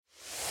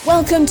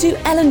Welcome to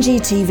LNG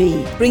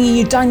TV, bringing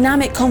you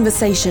dynamic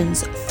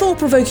conversations,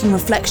 thought-provoking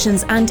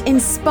reflections and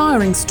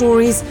inspiring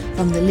stories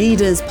from the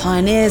leaders,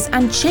 pioneers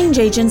and change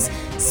agents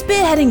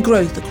spearheading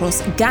growth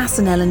across gas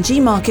and LNG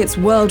markets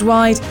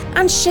worldwide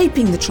and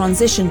shaping the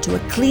transition to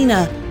a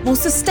cleaner, more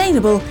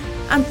sustainable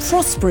and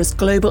prosperous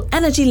global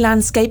energy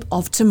landscape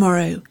of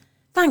tomorrow.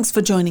 Thanks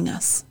for joining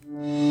us.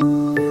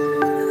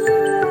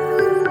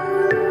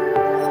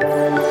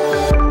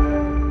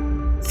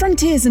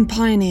 Frontiers and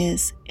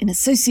Pioneers, in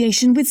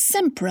association with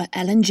Sempra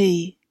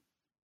LNG.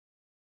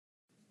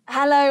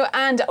 Hello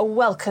and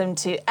welcome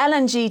to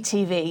LNG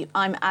TV.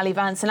 I'm Ali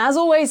Vance, and as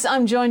always,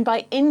 I'm joined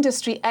by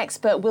industry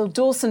expert Will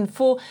Dawson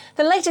for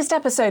the latest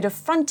episode of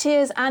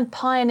Frontiers and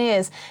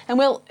Pioneers. And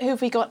Will, who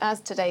have we got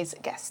as today's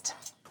guest?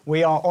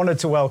 We are honoured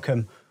to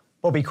welcome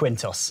Bobby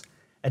Quintos,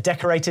 a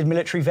decorated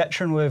military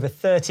veteran with over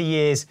 30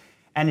 years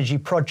energy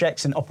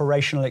projects and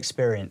operational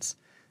experience,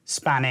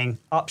 spanning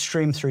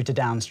upstream through to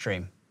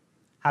downstream.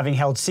 Having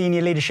held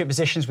senior leadership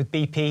positions with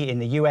BP in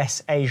the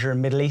US, Asia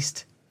and Middle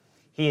East,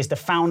 he is the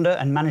founder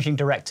and managing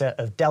director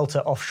of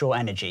Delta Offshore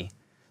Energy,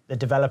 the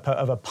developer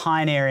of a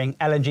pioneering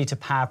LNG to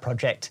power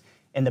project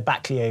in the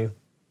Bac Lieu,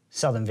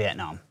 southern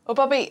Vietnam. Well,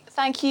 Bobby,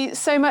 thank you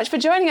so much for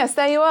joining us.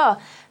 There you are.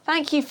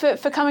 Thank you for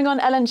coming on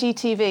LNG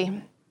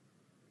TV.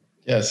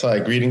 Yes, hi,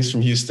 greetings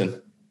from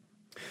Houston.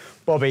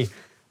 Bobby,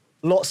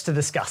 lots to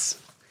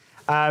discuss.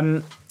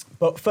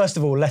 But first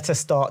of all, let us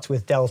start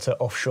with Delta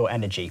Offshore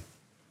Energy.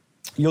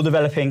 You're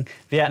developing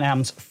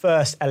Vietnam's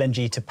first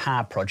LNG to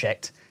power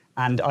project,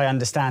 and I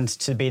understand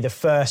to be the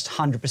first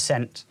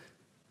 100%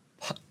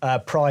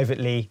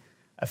 privately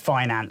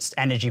financed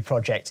energy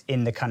project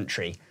in the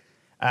country.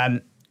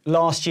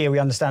 Last year, we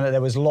understand that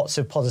there was lots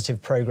of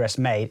positive progress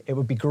made. It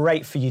would be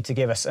great for you to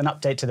give us an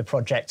update to the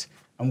project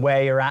and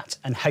where you're at,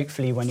 and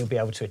hopefully when you'll be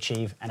able to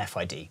achieve an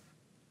FID.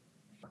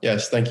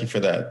 Yes, thank you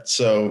for that.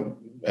 So,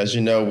 as you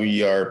know,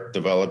 we are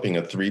developing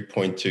a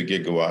 3.2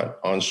 gigawatt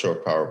onshore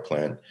power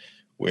plant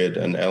with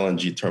an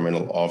LNG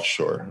terminal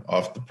offshore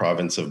off the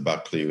province of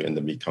Bac Lieu in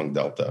the Mekong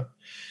Delta.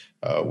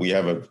 We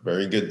have a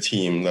very good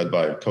team led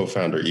by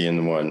co-founder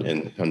Ian Won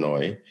in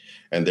Hanoi,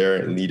 and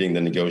they're leading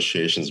the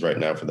negotiations right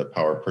now for the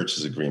power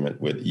purchase agreement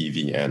with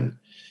EVN.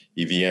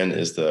 EVN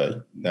is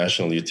the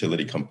national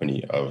utility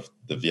company of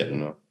the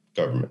Vietnam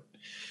government.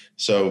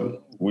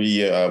 So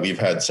we've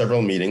had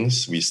several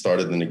meetings. We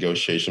started the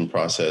negotiation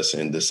process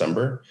in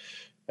December,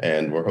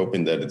 and we're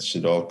hoping that it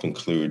should all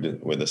conclude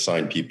with a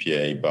signed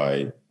PPA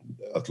by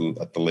at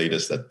the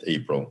latest at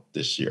April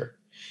this year.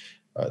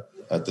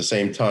 At the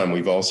same time,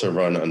 we've also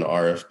run an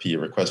RFP,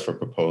 request for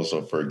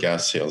proposal, for a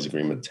gas sales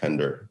agreement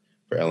tender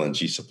for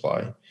LNG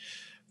supply.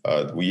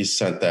 We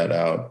sent that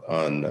out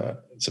on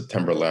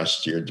September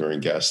last year during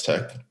Gas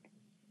Tech.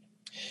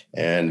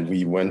 And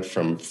we went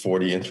from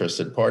 40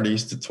 interested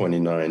parties to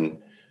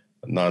 29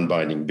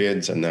 non-binding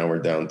bids, and now we're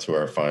down to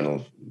our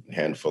final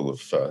handful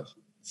of about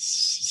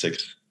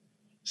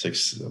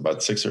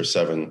six or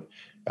seven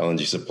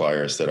LNG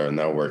suppliers that are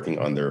now working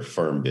on their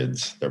firm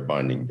bids, their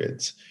binding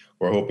bids.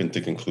 We're hoping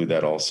to conclude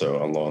that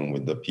also along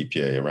with the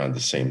PPA around the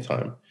same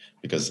time,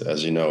 because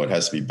as you know, it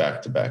has to be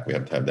back to back. We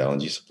have to have the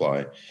LNG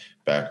supply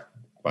backed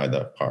by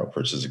the power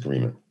purchase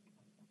agreement.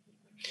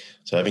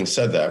 So having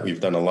said that,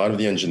 we've done a lot of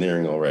the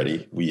engineering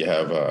already. We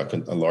have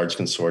a large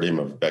consortium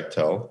of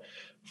Bechtel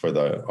for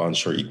the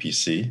onshore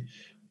EPC.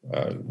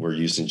 We're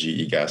using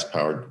GE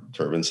gas-powered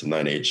turbines and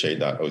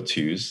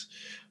 9HA.02s.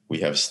 We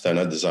have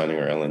Stena designing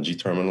our LNG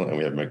terminal, and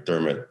we have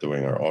McDermott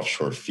doing our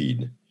offshore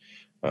feed.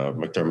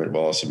 McDermott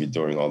will also be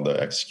doing all the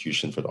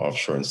execution for the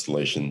offshore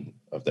installation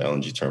of the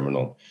LNG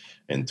terminal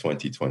in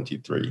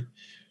 2023.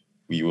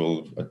 We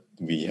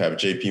have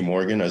JP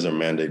Morgan as our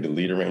mandated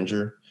lead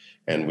arranger,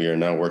 and we are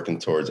now working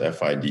towards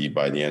FID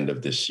by the end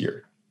of this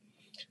year.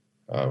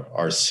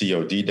 Our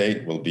COD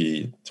date will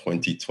be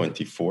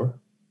 2024.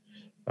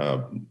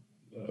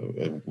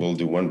 We'll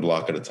do one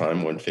block at a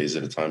time, one phase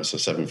at a time. So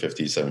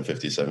 750,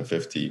 750,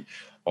 750.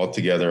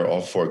 Altogether, all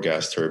 4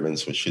 gas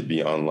turbines, which should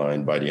be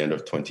online by the end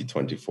of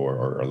 2024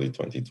 or early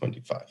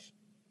 2025.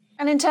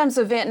 And in terms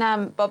of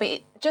Vietnam,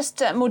 Bobby,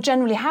 just more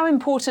generally, how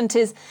important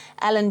is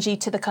LNG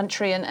to the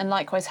country? And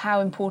likewise, how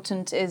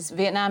important is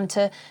Vietnam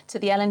to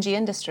the LNG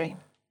industry?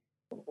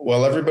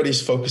 Well,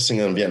 everybody's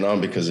focusing on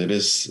Vietnam because it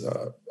is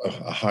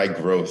a high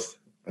growth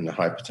and a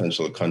high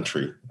potential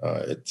country.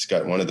 It's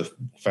got one of the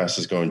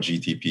fastest growing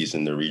GDPs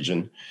in the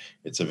region.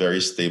 It's a very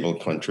stable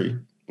country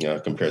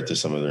compared to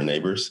some of their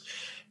neighbors.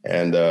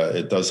 And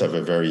it does have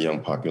a very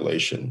young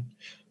population.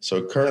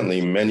 So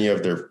currently, many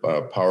of their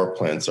power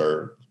plants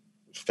are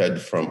fed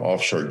from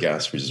offshore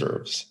gas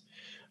reserves.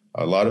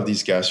 A lot of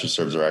these gas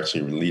reserves are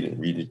actually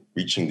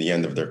reaching the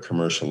end of their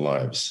commercial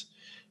lives,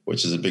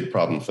 which is a big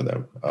problem for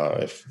them.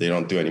 If they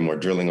don't do any more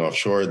drilling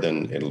offshore,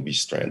 then it'll be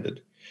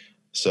stranded.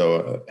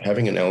 So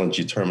having an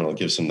LNG terminal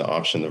gives them the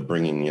option of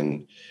bringing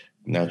in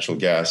natural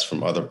gas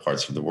from other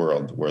parts of the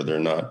world where they're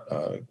not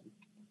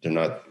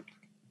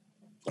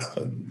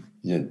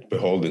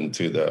beholden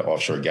to the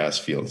offshore gas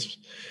fields.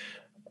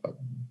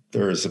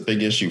 there's a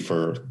big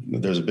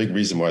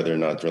reason why they're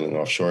not drilling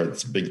offshore.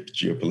 It's a big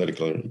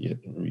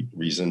geopolitical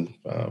reason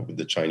with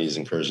the Chinese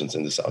incursions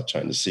in the South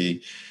China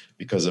Sea.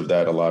 Because of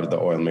that, a lot of the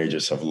oil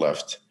majors have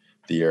left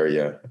the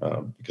area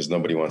because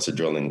nobody wants to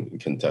drill in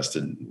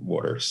contested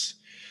waters.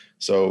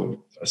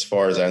 So as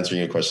far as answering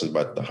your questions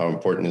about how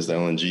important is the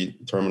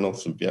LNG terminal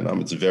to Vietnam,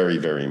 it's very,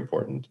 very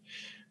important.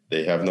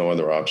 They have no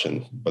other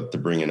option but to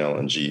bring in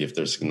LNG if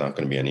there's not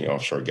going to be any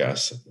offshore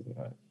gas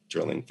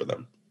drilling for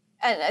them.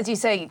 And as you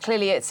say,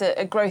 clearly it's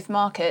a growth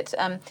market.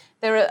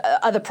 There are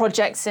other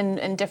projects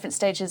in different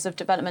stages of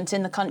development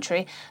in the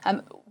country.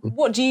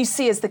 What do you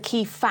see as the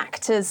key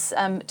factors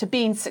to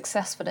being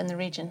successful in the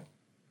region?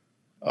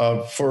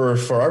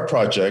 For our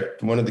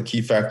project, one of the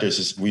key factors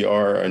is we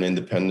are an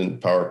independent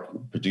power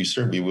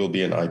producer. We will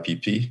be an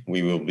IPP.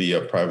 We will be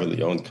a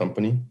privately owned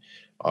company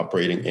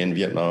operating in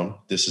Vietnam.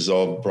 This is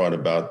all brought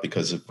about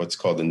because of what's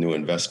called the new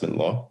investment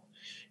law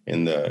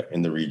in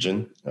the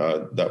region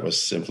that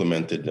was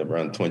implemented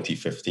around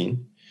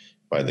 2015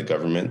 by the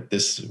government.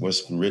 This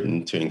was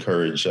written to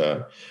encourage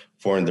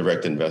foreign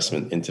direct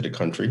investment into the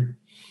country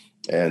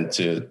and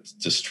to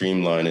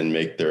streamline and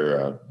make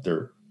their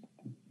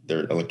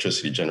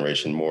electricity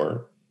generation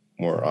more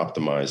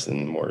optimized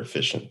and more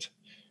efficient.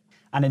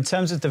 And in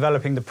terms of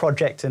developing the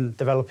project and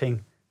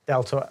developing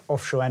Delta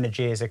Offshore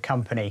Energy as a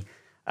company,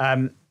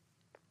 I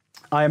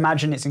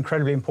imagine it's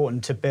incredibly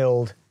important to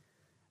build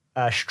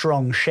a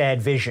strong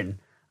shared vision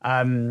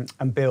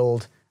and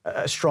build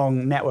a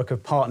strong network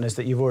of partners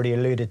that you've already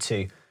alluded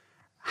to.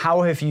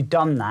 How have you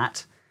done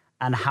that,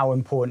 and how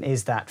important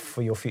is that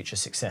for your future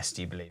success,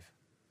 do you believe?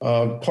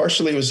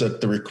 Partially it was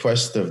at the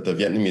request of the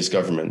Vietnamese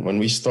government. When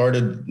we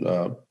started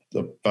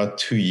about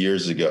 2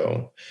 years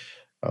ago,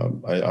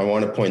 I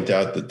want to point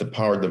out that the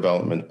Power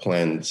Development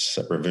Plan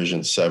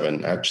Revision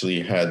 7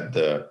 actually had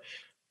the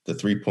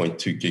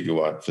 3.2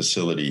 gigawatt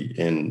facility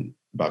in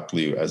Bac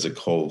Lieu as a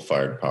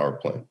coal-fired power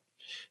plant.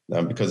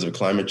 Now, because of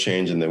climate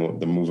change and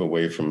the move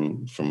away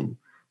from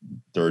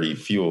dirty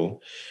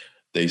fuel,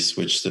 they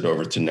switched it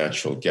over to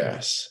natural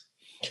gas.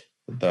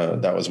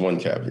 That was one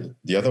caveat.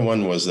 The other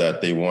one was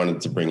that they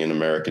wanted to bring in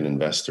American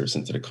investors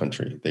into the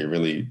country. They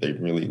really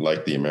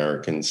like the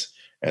Americans,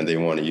 and they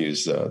want to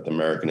use the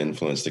American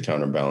influence to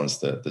counterbalance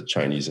the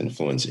Chinese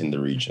influence in the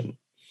region.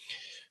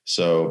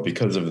 So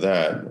because of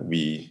that,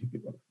 we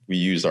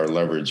used our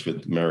leverage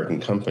with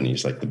American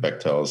companies like the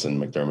Bechtels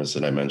and McDermott's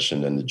that I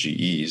mentioned and the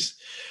GEs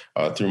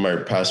through my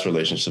past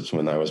relationships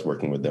when I was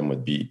working with them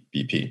with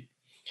BP.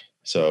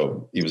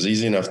 So it was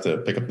easy enough to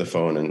pick up the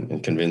phone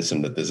and convince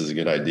them that this is a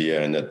good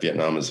idea and that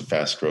Vietnam is a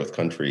fast growth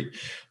country.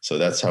 So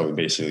that's how we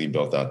basically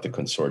built out the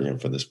consortium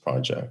for this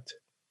project.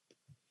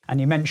 And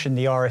you mentioned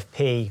the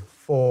RFP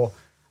for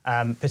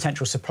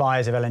potential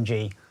suppliers of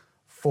LNG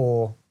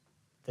for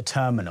the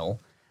terminal.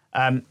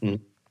 You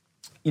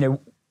know,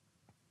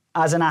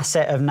 as an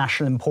asset of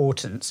national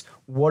importance,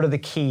 what are the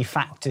key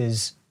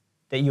factors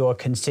that you're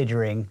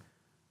considering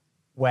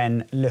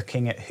when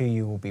looking at who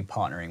you will be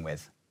partnering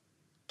with?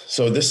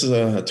 So this is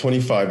a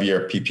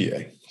 25-year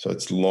PPA, so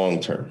it's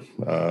long-term.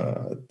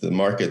 The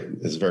market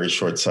is very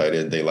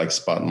short-sighted. They like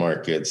spot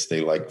markets. They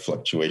like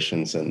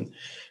fluctuations, and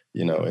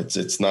you know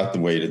it's not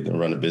the way to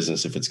run a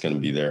business if it's going to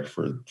be there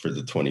for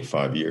the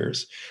 25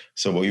 years.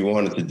 So what we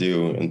wanted to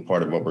do, and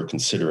part of what we're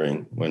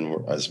considering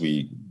as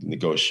we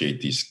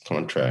negotiate these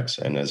contracts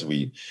and as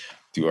we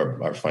do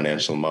our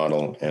financial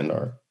model and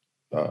our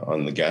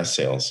on the gas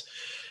sales.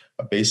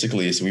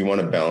 Basically, is we want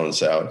to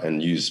balance out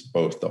and use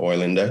both the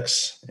oil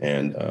index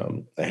and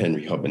a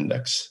Henry Hub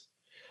index.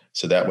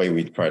 So that way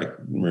we try to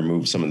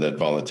remove some of that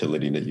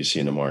volatility that you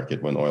see in the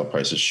market when oil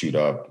prices shoot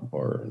up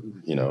or,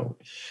 you know,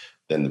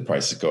 then the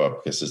prices go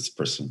up because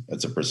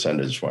it's a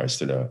percentage wise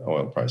to the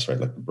oil price, right?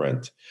 Like the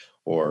Brent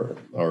or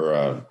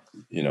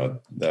you know,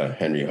 the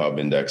Henry Hub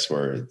index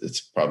where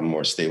it's probably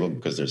more stable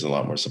because there's a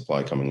lot more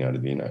supply coming out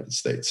of the United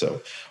States.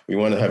 So we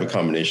want to have a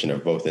combination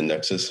of both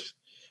indexes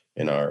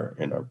in our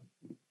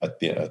at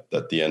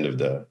the end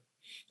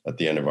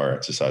of our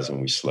exercise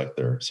when we select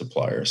their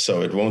suppliers.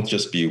 So it won't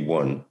just be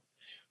one.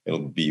 It'll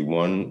be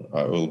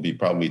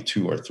probably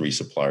 2 or 3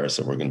 suppliers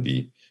that we're going to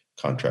be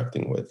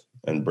contracting with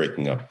and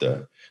breaking up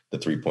the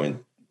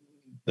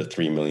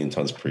 3 million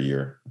tons per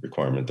year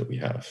requirement that we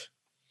have.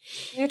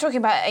 You're talking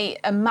about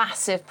a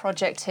massive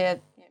project here,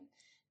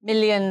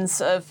 millions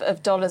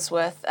of dollars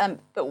worth.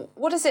 But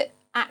what does it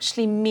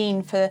actually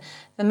mean for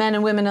the men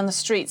and women on the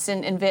streets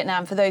in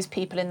Vietnam, for those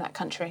people in that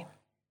country?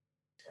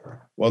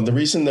 Well, the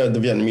reason that the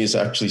Vietnamese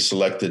actually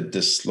selected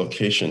this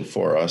location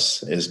for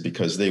us is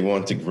because they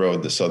want to grow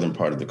the southern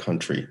part of the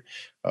country.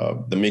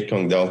 The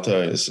Mekong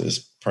Delta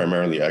is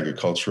primarily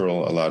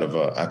agricultural, a lot of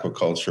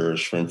aquaculture,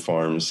 shrimp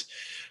farms.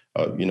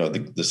 You know,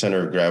 the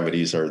center of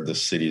gravities are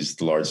the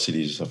large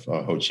cities of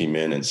Ho Chi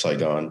Minh and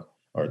Saigon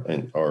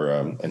and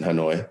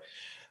Hanoi.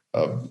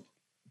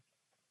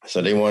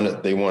 So they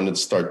wanted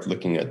to start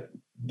looking at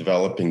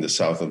developing the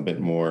South a bit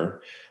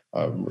more,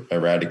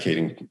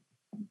 eradicating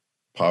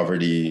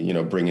poverty, you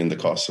know, bringing the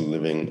cost of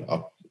living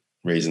up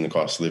raising the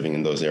cost of living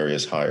in those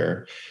areas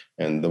higher.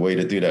 And the way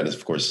to do that is,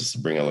 of course, is to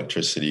bring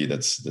electricity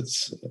that's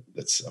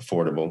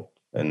affordable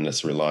and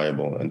that's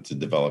reliable, and to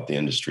develop the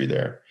industry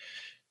there.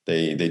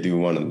 They do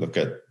want to look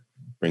at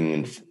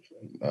bringing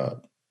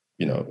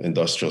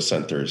industrial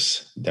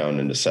centers down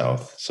in the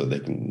south, so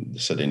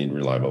they need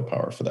reliable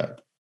power for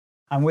that.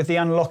 And with the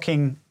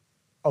unlocking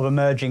of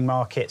emerging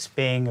markets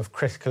being of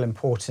critical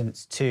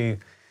importance to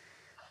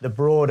the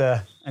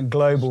broader and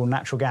global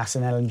natural gas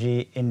and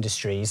LNG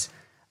industries,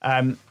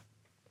 and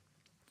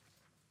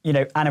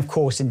of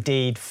course,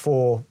 indeed,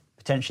 for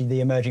potentially the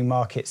emerging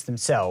markets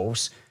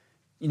themselves,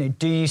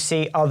 do you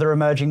see other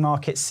emerging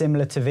markets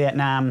similar to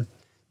Vietnam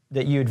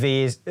that you would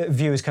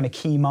view as kind of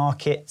key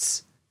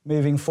markets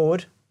moving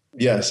forward?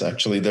 Yes,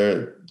 actually,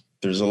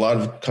 there's a lot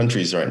of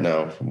countries right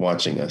now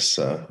watching us.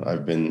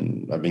 I've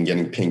been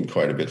getting pinged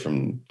quite a bit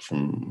from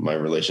my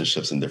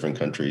relationships in different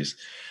countries.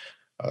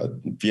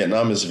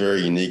 Vietnam is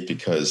very unique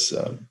because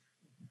of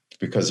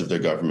their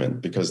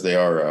government, because they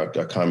are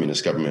a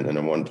communist government and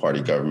a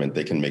one-party government.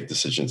 They can make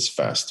decisions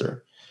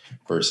faster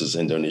versus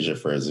Indonesia,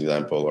 for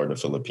example, or the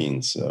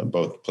Philippines,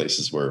 both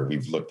places where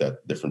we've looked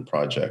at different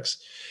projects.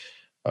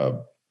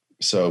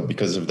 So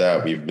because of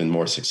that, we've been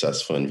more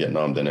successful in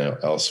Vietnam than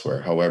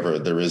elsewhere. However,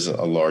 there is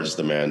a large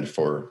demand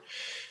for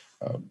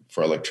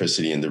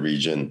electricity in the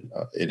region.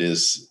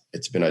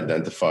 It's been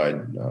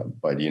identified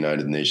by the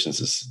United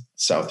Nations as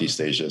Southeast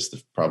Asia as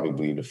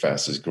probably the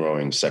fastest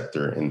growing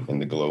sector in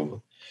the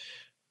globe,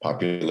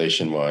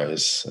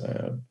 population-wise.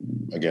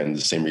 Again,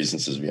 the same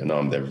reasons as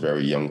Vietnam. They're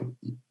very young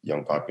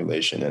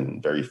population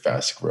and very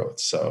fast growth.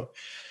 So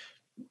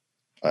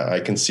I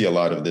can see a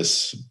lot of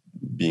this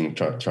being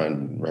trying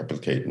to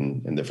replicate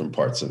in different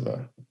parts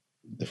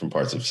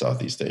of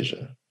Southeast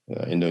Asia.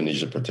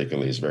 Indonesia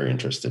particularly is very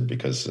interested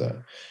because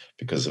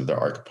of their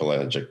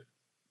archipelagic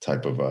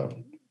type of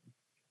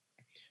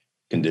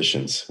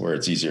conditions, where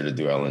it's easier to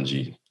do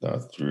LNG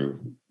through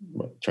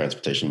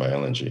transportation by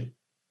LNG.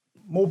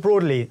 More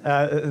broadly,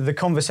 the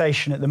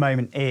conversation at the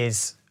moment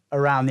is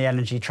around the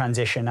energy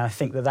transition. I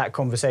think that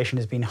conversation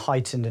has been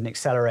heightened and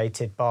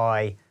accelerated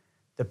by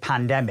the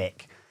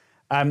pandemic.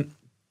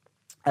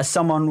 As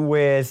someone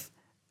with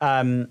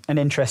an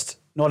interest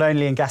not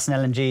only in gas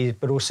and LNG,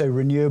 but also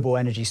renewable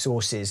energy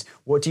sources,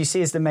 what do you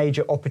see as the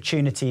major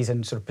opportunities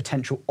and sort of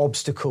potential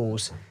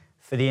obstacles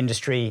for the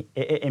industry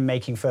in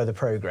making further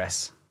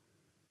progress?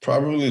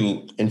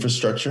 Probably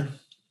infrastructure,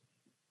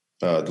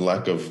 the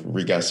lack of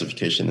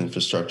regasification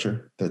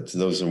infrastructure.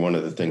 Those are one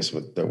of the things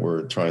that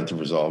we're trying to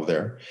resolve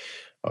there.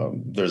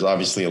 There's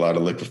obviously a lot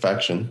of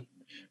liquefaction,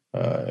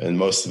 and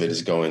most of it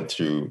is going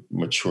through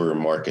mature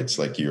markets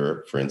like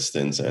Europe, for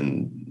instance,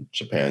 and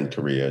Japan,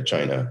 Korea,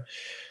 China.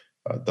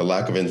 The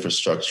lack of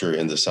infrastructure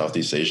in the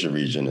Southeast Asia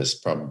region is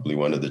probably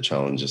one of the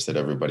challenges that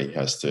everybody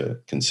has to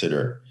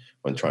consider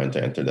when trying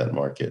to enter that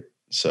market.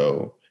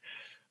 So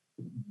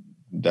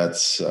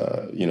that's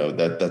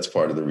that's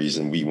part of the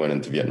reason we went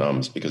into Vietnam,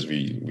 is because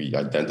we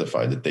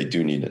identified that they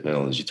do need an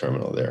LNG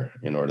terminal there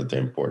in order to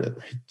import it.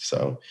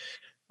 So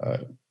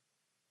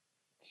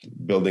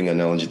building an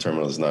LNG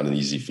terminal is not an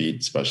easy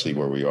feat, especially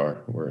where we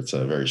are, where it's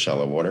a very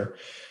shallow water.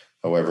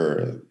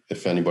 However,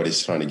 if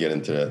anybody's trying to get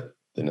into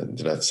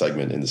that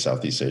segment in the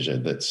Southeast Asia,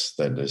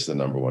 that is the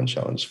number one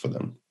challenge for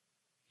them.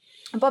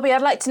 Bobby,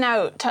 I'd like to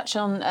now touch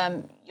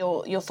on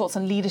your thoughts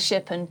on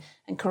leadership and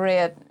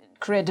career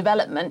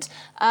development.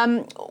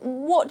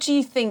 What do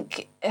you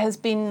think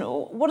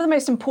what are the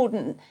most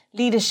important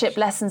leadership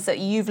lessons that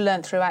you've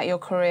learned throughout your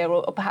career,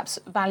 or perhaps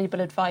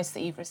valuable advice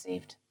that you've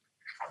received?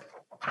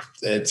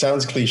 It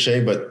sounds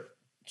cliche, but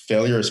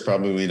failure is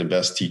probably the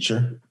best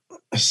teacher.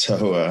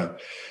 So,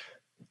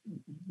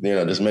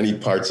 there's many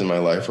parts in my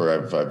life where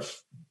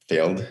I've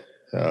failed,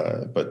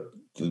 but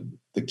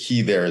the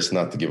key there is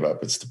not to give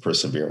up. It's the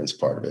perseverance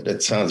part of it.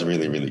 It sounds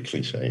really, really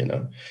cliche,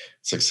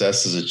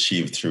 Success is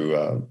achieved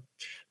through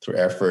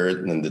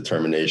effort and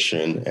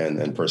determination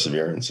and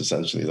perseverance.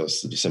 Essentially,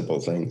 those are the simple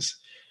things.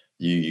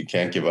 You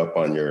can't give up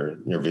on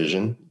your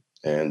vision,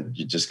 and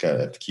you just gotta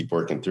have to keep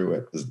working through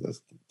it,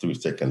 through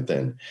thick and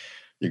thin.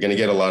 You're going to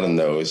get a lot of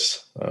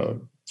no's.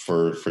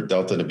 For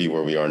Delta to be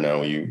where we are now,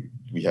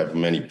 we have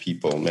many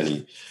people,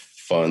 many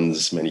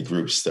funds, many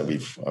groups that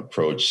we've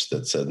approached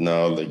that said,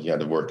 no, you got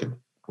to work it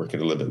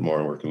a little bit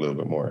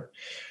more,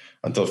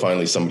 until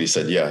finally somebody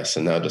said yes.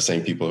 And now the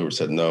same people who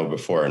said no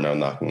before are now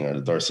knocking on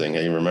the door saying,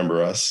 hey,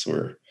 remember us?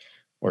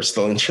 We're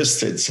still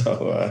interested.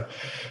 So,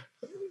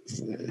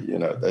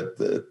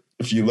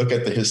 if you look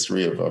at the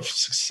history of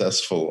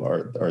successful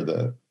or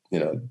the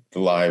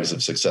lives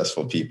of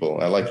successful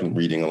people, I like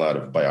reading a lot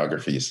of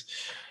biographies.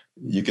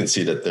 You can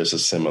see that there's a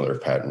similar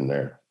pattern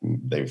there.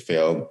 They've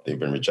failed, they've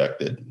been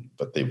rejected,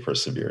 but they've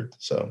persevered.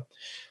 So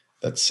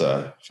that's,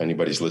 if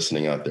anybody's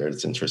listening out there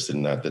that's interested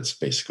in that, that's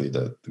basically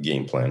the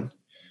game plan.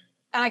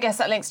 And I guess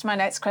that links to my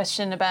next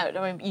question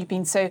about, you've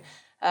been so,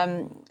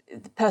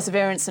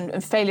 perseverance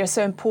and failure is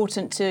so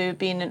important to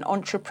being an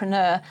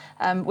entrepreneur,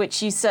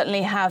 which you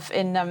certainly have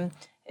in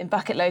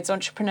Bucket Loads,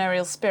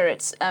 entrepreneurial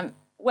spirits.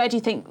 Where do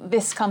you think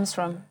this comes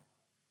from?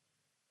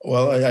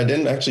 Well, I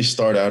didn't actually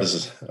start out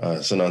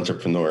as an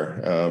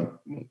entrepreneur.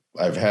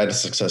 I've had a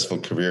successful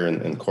career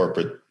in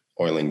corporate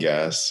oil and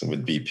gas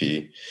with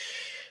BP.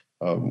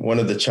 One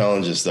of the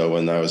challenges, though,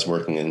 when I was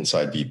working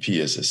inside BP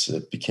is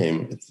it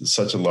became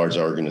such a large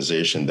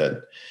organization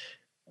that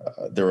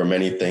there were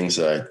many things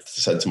that I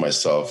said to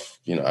myself,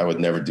 I would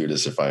never do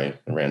this if I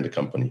ran the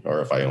company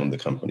or if I owned the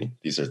company.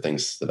 These are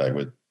things that I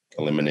would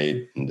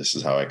eliminate, and this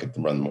is how I could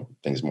run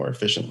things more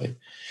efficiently.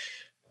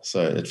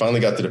 So it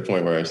finally got to the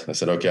point where I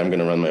said, okay, I'm going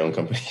to run my own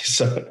company.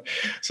 So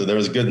there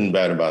was good and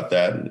bad about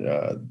that.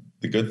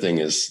 The good thing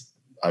is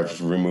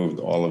I've removed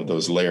all of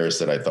those layers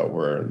that I thought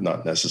were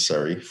not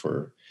necessary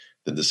for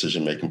the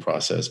decision-making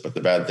process. But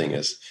the bad thing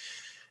is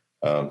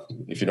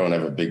if you don't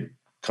have a big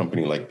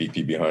company like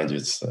BP behind you,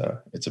 it's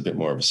a bit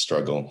more of a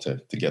struggle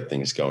to get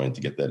things going,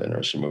 to get that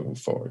inertia moving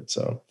forward.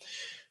 So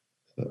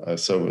I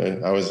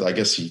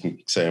guess you can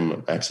say I'm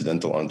an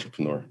accidental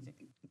entrepreneur.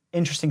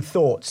 Interesting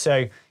thought.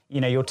 So,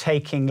 you're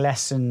taking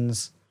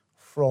lessons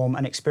from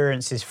and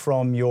experiences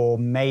from your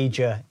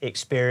major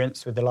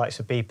experience with the likes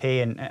of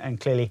BP and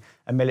clearly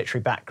a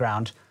military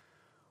background.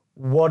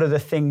 What are the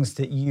things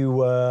that you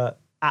were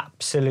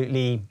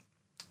absolutely,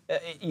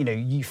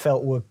 you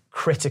felt were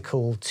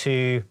critical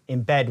to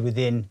embed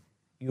within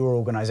your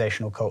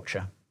organizational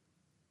culture?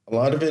 A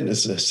lot of it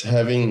is just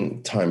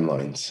having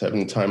timelines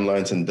and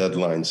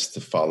deadlines to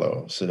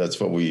follow. So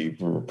that's what we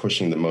were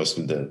pushing the most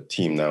with the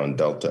team now in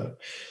Delta.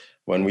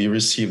 When we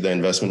receive the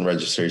investment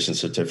registration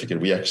certificate,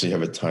 we actually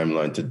have a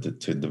timeline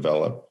to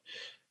develop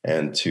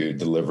and to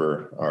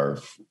deliver our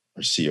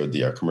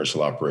COD, our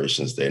commercial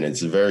operations day. And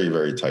it's a very,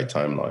 very tight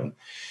timeline.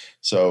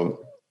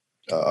 So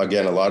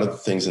again, a lot of the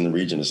things in the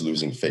region is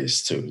losing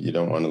face too. You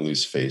don't want to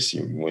lose face.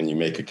 When you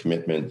make a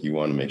commitment, you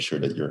want to make sure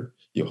that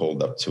you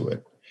hold up to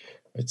it.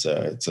 It's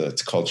a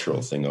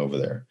cultural thing over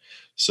there.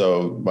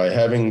 So by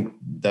having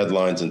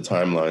deadlines and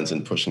timelines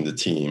and pushing the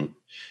team,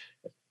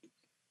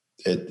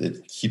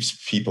 it keeps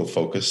people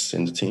focused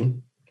in the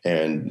team.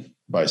 And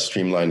by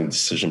streamlining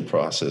decision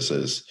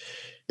processes,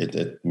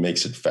 it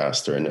makes it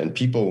faster. And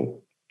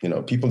people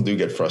do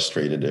get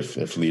frustrated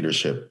if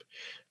leadership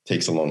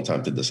takes a long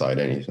time to decide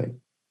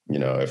anything.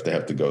 If they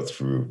have to go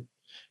through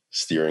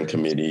steering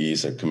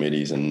committees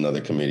and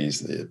other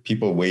committees,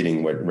 people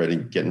getting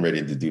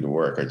ready to do the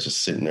work are just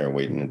sitting there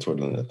waiting and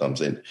twiddling their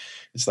thumbs.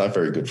 It's not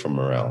very good for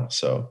morale.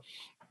 So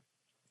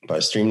by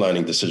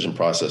streamlining decision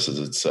processes,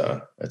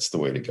 it's the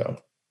way to go.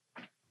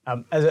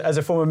 As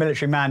a former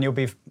military man, you'll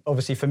be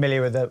obviously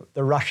familiar with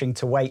the rushing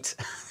to wait.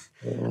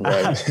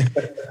 Right.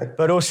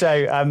 But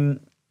also,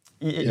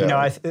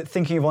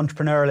 thinking of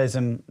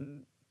entrepreneurialism,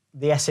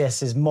 the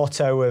SAS's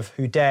motto of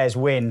 "Who dares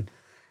win."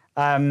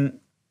 Does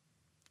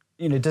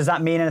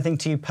that mean anything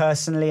to you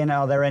personally? And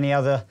are there any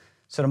other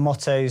sort of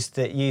mottos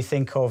that you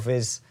think of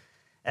as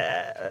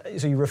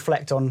so you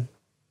reflect on?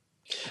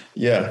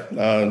 Yeah,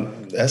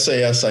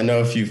 SAS. I know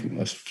a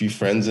few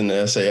friends in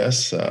the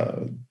SAS.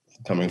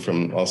 Coming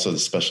from also the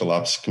special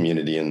ops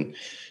community in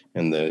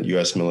the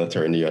U.S.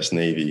 military and the U.S.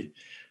 Navy.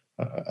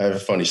 I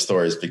have funny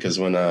stories because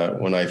when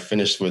I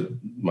finished with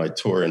my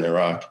tour in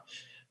Iraq,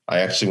 I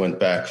actually went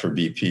back for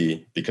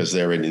BP because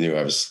they already knew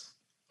I was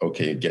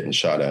okay getting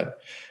shot at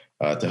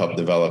to help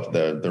develop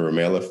the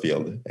Rumaila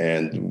field.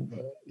 And,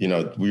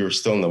 we were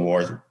still in the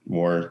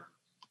war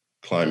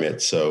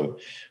climate. So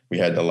we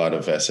had a lot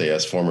of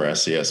former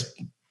SAS,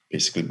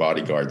 basically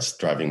bodyguards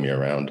driving me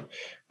around.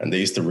 And they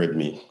used to rib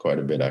me quite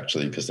a bit,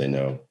 actually, because they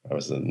know I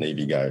was a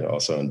Navy guy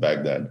also in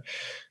Baghdad.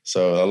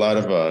 So a lot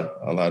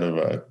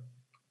of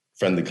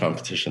friendly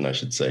competition, I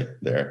should say,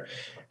 there.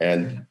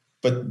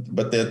 But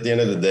at the end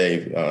of the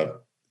day,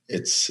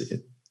 it's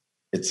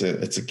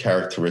a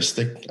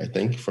characteristic, I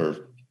think,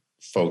 for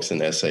folks in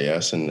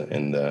SAS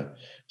and the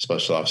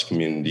special ops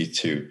community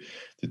to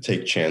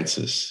take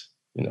chances,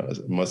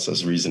 as much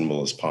as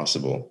reasonable as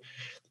possible,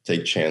 to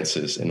take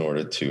chances in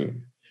order to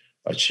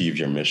achieve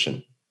your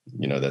mission.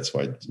 That's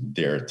why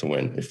dare to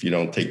win. If you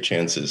don't take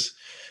chances,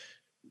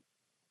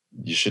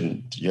 you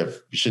shouldn't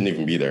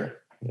even be there,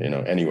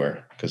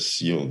 anywhere, because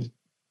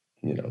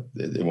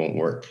it won't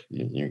work.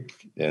 You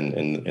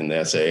in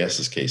the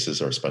SAS's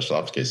cases or special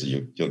ops cases,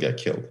 you'll get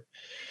killed.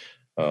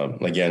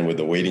 Again, with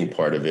the waiting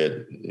part of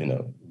it,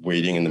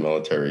 waiting in the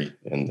military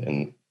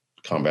and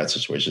combat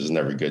situations is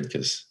never good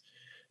because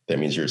that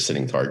means you're a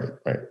sitting target,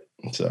 right?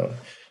 So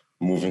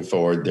moving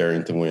forward,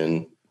 daring to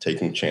win,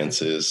 taking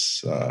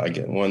chances.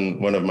 Again,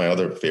 one of my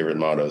other favorite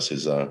mottos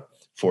is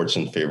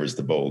fortune favors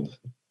the bold.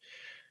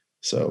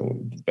 So,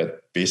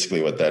 but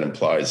basically what that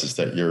implies is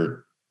that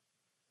you're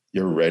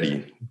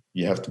ready.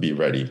 You have to be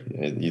ready,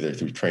 either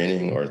through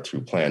training or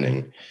through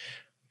planning.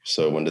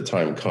 So when the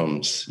time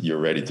comes, you're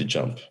ready to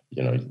jump.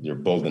 You're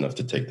bold enough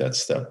to take that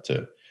step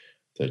to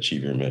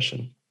achieve your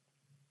mission.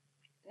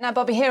 Now,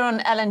 Bobby, here on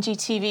LNG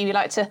TV, we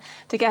like to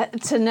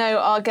get to know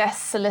our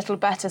guests a little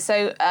better.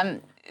 So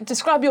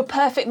describe your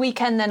perfect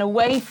weekend then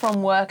away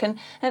from work, and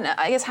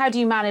I guess how do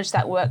you manage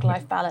that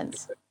work-life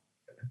balance?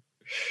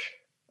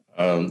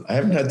 I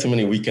haven't had too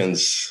many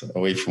weekends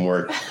away from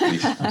work,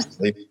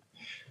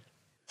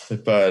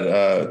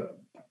 but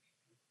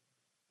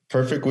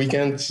Perfect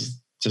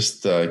weekends,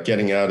 just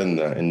getting out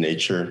in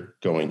nature,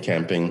 going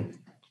camping,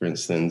 for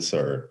instance,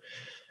 or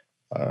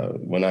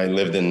when I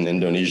lived in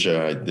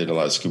Indonesia, I did a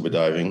lot of scuba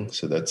diving.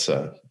 So that's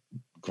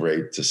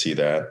great to see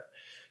that.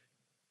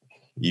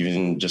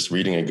 Even just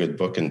reading a good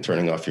book and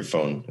turning off your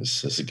phone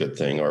is a good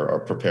thing, or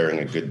preparing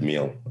a good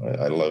meal.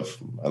 I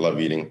love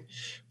eating.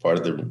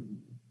 Part of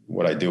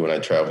what I do when I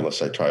travel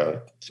is I try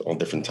all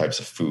different types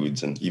of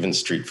foods and even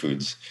street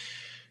foods,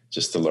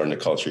 just to learn the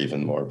culture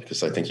even more,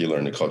 because I think you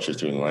learn the culture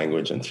through the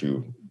language and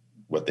through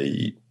what they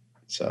eat.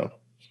 So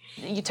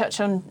you touch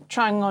on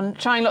trying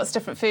lots of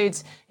different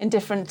foods in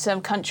different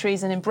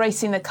countries and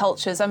embracing the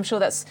cultures. I'm sure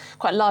that's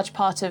quite a large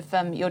part of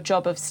your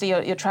job. Obviously,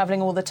 you're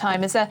travelling all the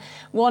time. Is there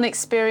one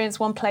experience,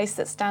 one place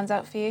that stands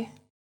out for you?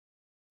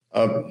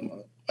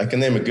 I can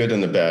name a good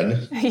and a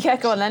bad. Yeah,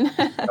 go on then.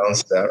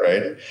 Balance that,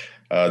 right?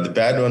 The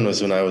bad one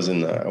was when I was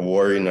in a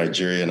war in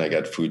Nigeria and I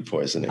got food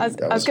poisoning. I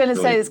was going to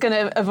say it's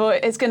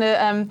going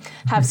to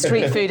have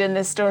street food in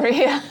this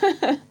story.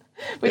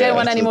 We don't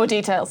want any more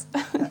details.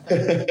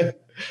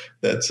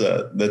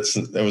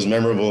 That was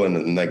memorable in a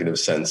negative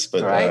sense,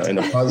 but right. In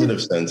a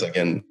positive sense,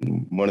 again,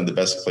 one of the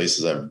best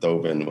places I've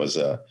dove in was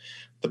the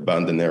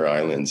Banda Neira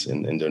Islands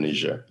in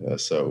Indonesia.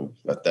 So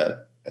at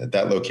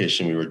that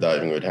location, we were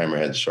diving with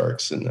hammerhead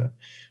sharks in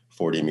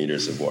 40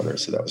 meters of water.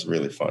 So that was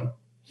really fun.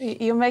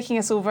 You're making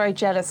us all very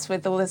jealous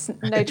with all this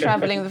no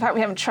traveling. The fact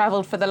we haven't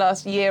traveled for the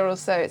last year or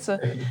so. It's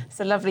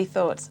a lovely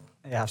thought.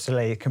 Yeah,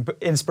 absolutely.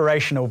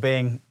 Inspirational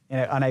being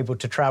unable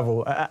to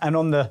travel. And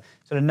on the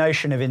sort of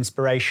notion of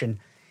inspiration,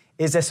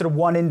 is there sort of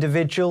one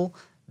individual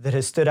that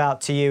has stood out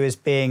to you as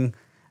being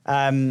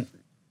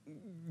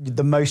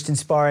the most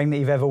inspiring that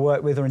you've ever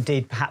worked with, or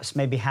indeed perhaps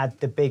maybe had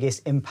the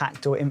biggest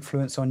impact or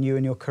influence on you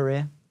in your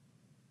career?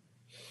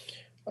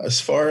 As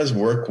far as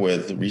work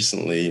with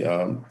recently,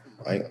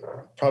 I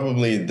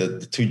probably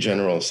the two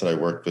generals that I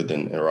worked with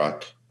in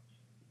Iraq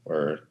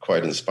were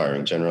quite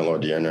inspiring, General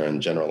Odierno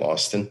and General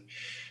Austin.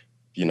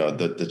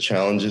 The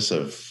challenges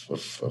of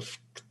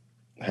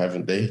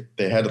having, they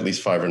had at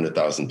least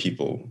 500,000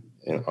 people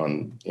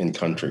in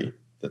country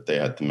that they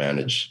had to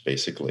manage,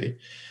 basically,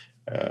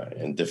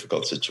 in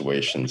difficult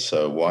situations.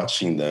 So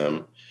watching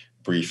them,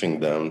 briefing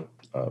them,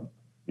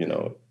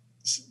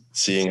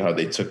 seeing how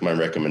they took my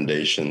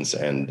recommendations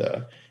and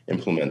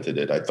implemented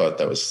it, I thought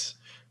that was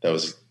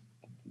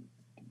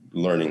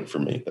learning for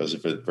me. That was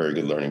a very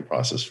good learning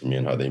process for me,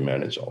 and how they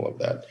manage all of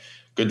that.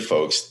 Good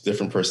folks,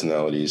 different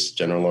personalities.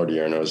 General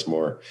Odierno is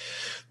more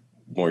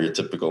your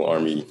typical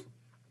Army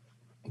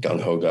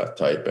gung-ho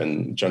type,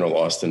 and General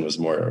Austin was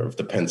more of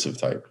the pensive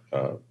type,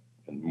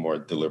 and more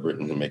deliberate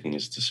in making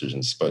his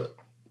decisions. But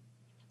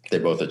they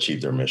both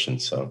achieved their mission.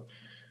 So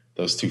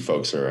those two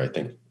folks are, I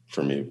think,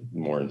 for me,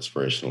 more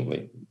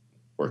inspirationally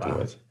working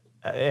with.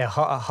 A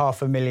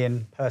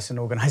 500,000 person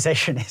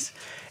organisation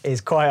is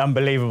quite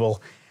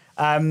unbelievable.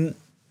 In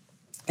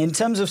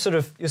terms of sort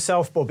of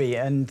yourself, Bobby,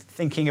 and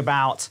thinking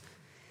about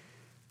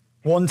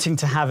wanting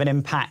to have an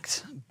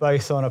impact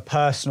both on a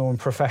personal and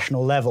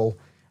professional level,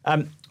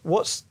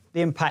 what's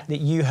the impact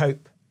that you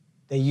hope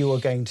that you are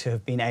going to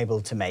have been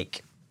able to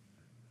make?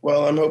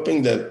 Well, I'm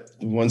hoping that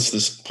once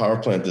this power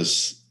plant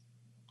is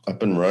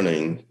up and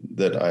running,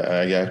 that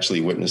I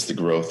actually witness the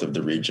growth of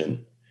the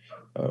region.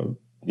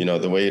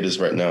 The way it is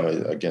right now,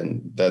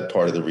 again, that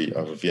part of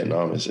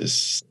Vietnam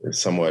is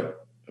somewhat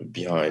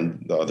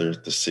behind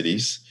the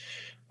cities.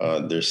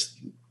 There's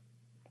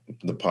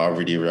the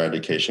poverty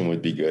eradication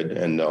would be good,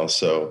 and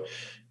also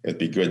it'd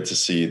be good to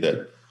see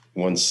that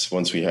once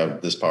we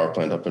have this power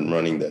plant up and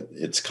running, that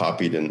it's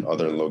copied in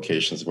other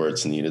locations where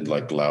it's needed,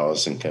 like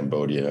Laos and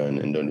Cambodia and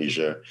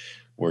Indonesia,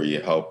 where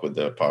you help with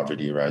the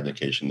poverty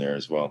eradication there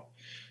as well.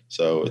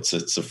 So it's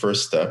a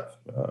first step,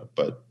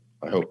 but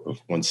I hope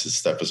once this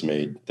step is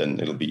made, then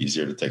it'll be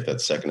easier to take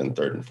that second and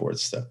third and fourth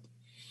step.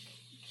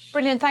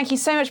 Brilliant. Thank you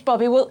so much,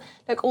 Bobby. Well,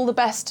 look, all the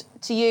best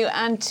to you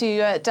and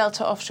to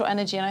Delta Offshore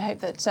Energy, and I hope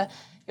that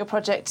your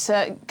project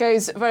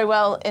goes very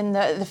well in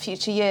the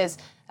future years.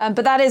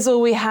 But that is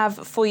all we have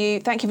for you.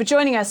 Thank you for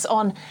joining us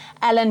on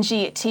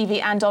LNG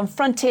TV and on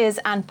Frontiers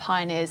and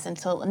Pioneers.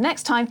 Until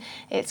next time,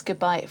 it's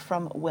goodbye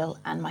from Will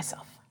and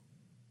myself.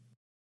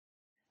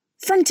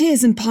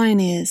 Frontiers and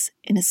Pioneers,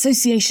 in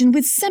association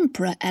with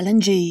Sempra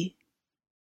LNG.